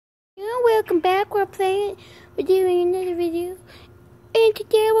welcome back. We're doing another video, and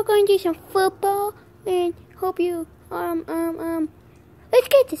today we're going to do some football. And hope you let's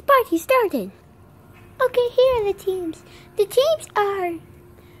get this party started. Okay, here are the teams. The teams are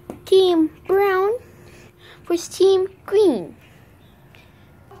Team Brown versus Team Green,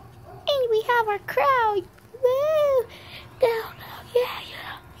 and we have our crowd. Woo! Go! Yeah!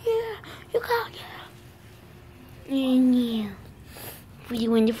 You go! Yeah! And yeah. We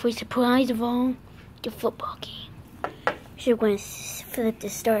win the first surprise of all, the football game. So we're going to flip the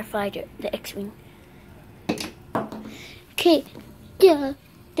starfighter, the X-Wing. Okay, the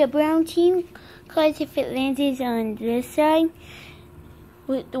brown team, because if it lands on this side,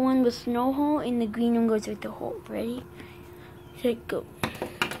 with the one with no hole, and the green one goes with the hole. Ready? Set, go.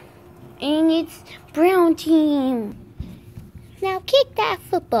 And it's brown team. Now kick that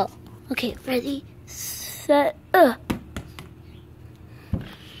football. Okay, ready, set,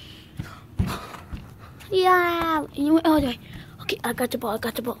 Yeah, you went all the way. Okay, I got the ball.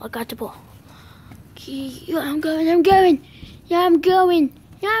 Okay, yeah, I'm going. Yeah, I'm going.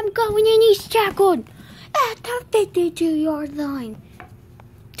 And he's tackled at the 52-yard line.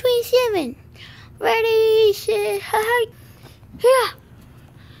 27. Ready, set, hi. Yeah.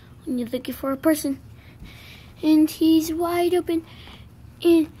 And you're looking for a person. And he's wide open.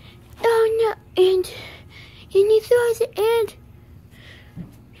 And, oh no. And he throws it, and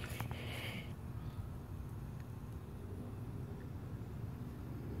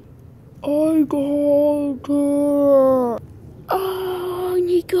I got it. Oh, and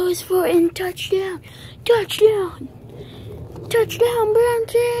he goes for it, and touchdown, brown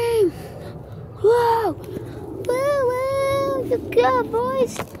team. Whoa, you go,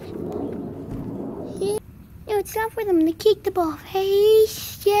 boys. Yeah. No, it's not for them to kick the ball. Hey,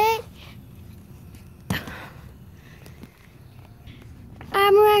 shit.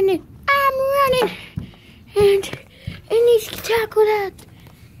 I'm running, and he's tackled out.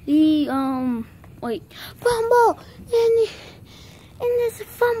 The fumble, and there's a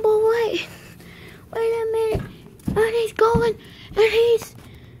fumble. Wait a minute, and he's going, and he's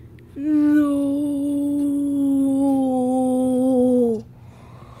no,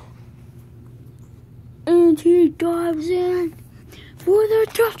 and he dives in for the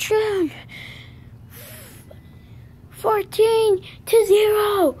touchdown.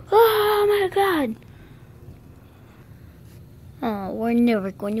 14-0. Oh my God. Oh, we're never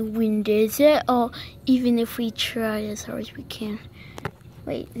going to win this at all, even if we try as hard as we can.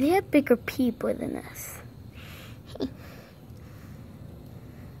 Wait, they have bigger people than us.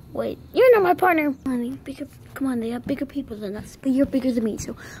 Wait, you're not my partner. Honey, come on, they have bigger people than us, but you're bigger than me,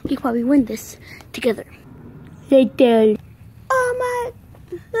 so we can probably win this together. They did. Oh my,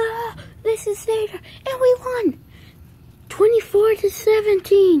 this is later, and we won.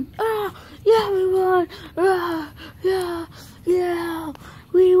 24-17. Oh, yeah, we won. Yeah,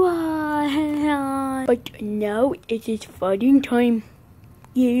 we won. But now it is fighting time.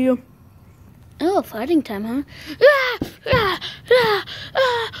 Yeah. Oh, fighting time, huh?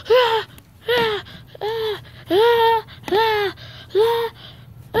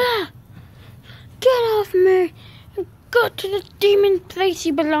 Get off me. Go to the demon place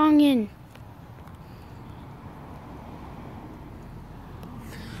you belong in.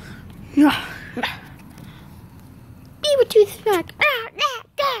 Beaver tooth smack.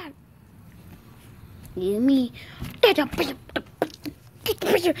 You and me. Get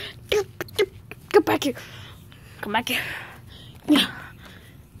back here. Come back here. Yeah.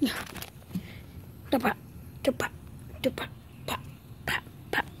 Yeah,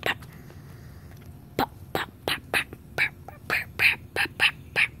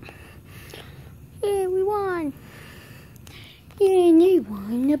 we won. Yeah, and they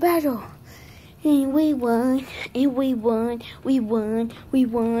won the battle. And we won.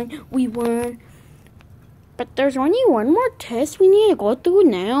 But there's only one more test we need to go through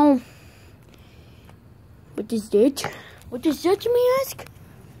now. What is that? What is that, you may ask?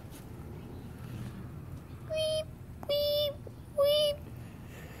 Weep.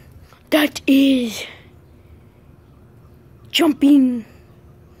 That is jumping.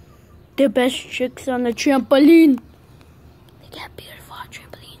 The best tricks on the trampoline. They got beautiful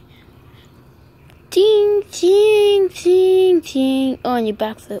trampoline. Ting, ting, ting, ting. Oh, and you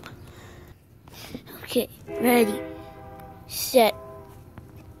backflip. Okay, ready, set.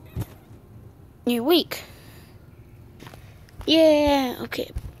 You're weak. Yeah,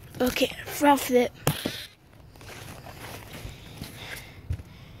 okay, front flip.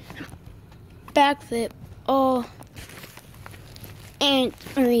 Backflip. Oh, and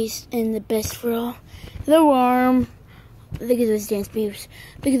release, and the best for all, the worm. Look at those dance moves.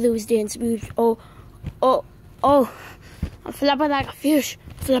 Look at those dance moves. Oh, oh, oh. I'm flapping like a fish.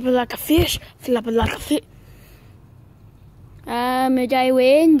 Flapping like a fish. Flapping like a fish. Did I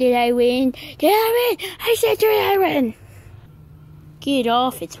win? Did I win? Did I win? I said did I win? Get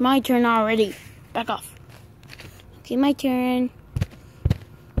off. It's my turn already. Back off. Okay, my turn.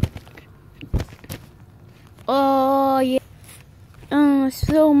 Oh, yeah.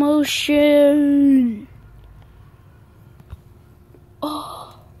 Slow motion.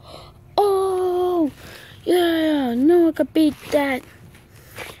 Oh. Oh. Yeah. No, I could beat that.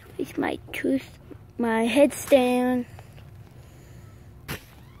 With my headstand.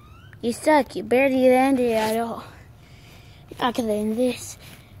 You suck. You barely landed at all. I can land this.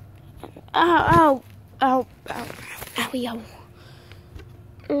 Ow, ow, ow, ow, ow,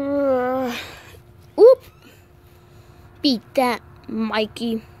 ow. Oop. Beat that,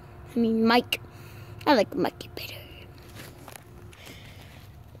 Mikey. Mike. I like Mikey better.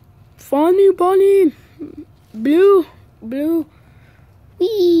 Funny bunny. Blue.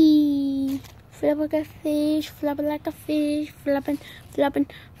 Wee. Flap like a fish. Flapping like a fish. Flapping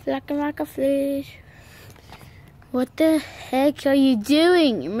like a fish. What the heck are you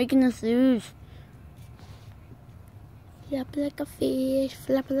doing? You're making us lose. Flap like a fish,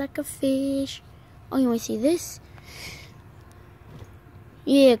 flap like a fish. Oh, you want to see this?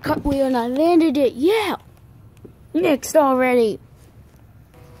 Yeah, cartwheel and I landed it. Yeah. Next already.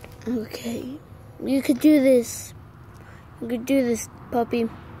 Okay. You could do this. You could do this, puppy.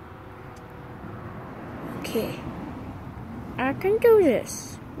 Okay. I can do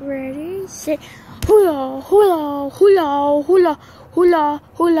this. Ready, set. Hula, hula, hula, hula, hula,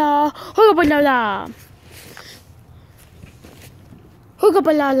 hula, hula, banana. Hula,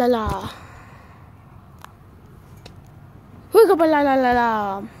 banana. Hula,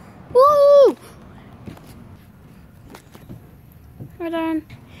 banana. Woo! We're done.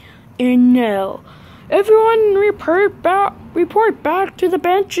 And now, everyone report back to the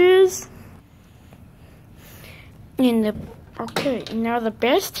benches. Okay, now the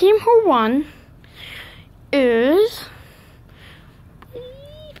best team who won is,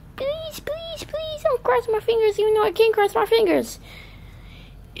 please don't cross my fingers, even though I can't cross my fingers,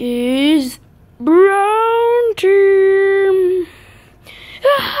 is brown team.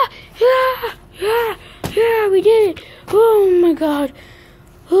 Yeah, we did it. Oh my God.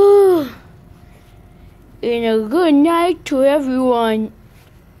 And a good night to everyone.